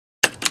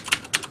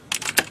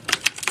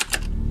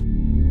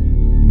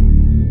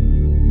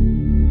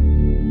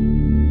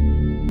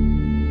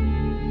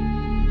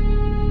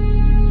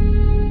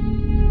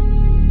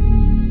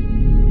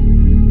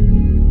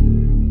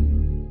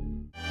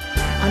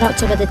On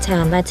October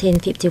 10,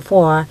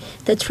 1954,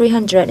 the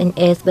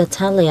 308th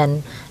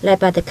Battalion, led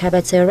by the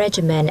Capital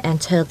Regiment,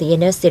 entered the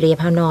inner city of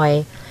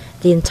Hanoi.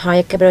 The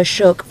entire capital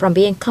shook from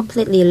being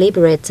completely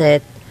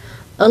liberated.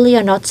 Early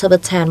on October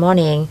 10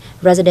 morning,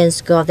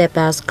 residents got their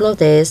best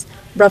clothes,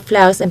 brought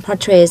flags and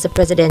portraits of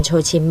President Ho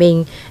Chi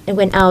Minh, and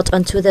went out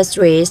onto the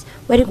streets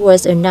where it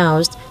was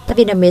announced that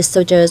Vietnamese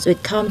soldiers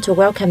would come to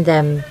welcome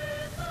them.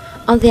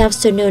 On the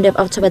afternoon of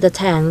October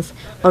 10th,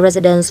 all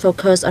residents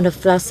focused on the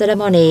flag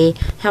ceremony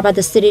held by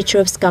the City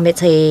Troops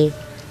Committee.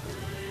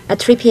 At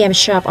 3 p.m.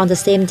 sharp on the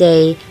same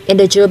day, in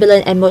the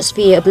jubilant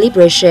atmosphere of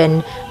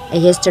liberation, a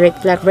historic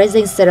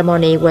flag-raising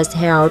ceremony was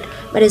held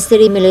by the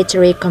City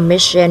Military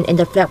Commission in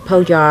the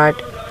Flagpole Yard.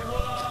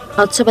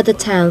 October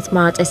 10th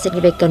marked a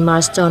significant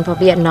milestone for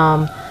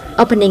Vietnam,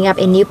 opening up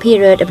a new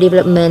period of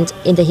development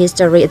in the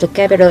history of the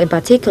capital in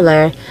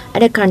particular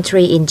and the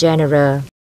country in general.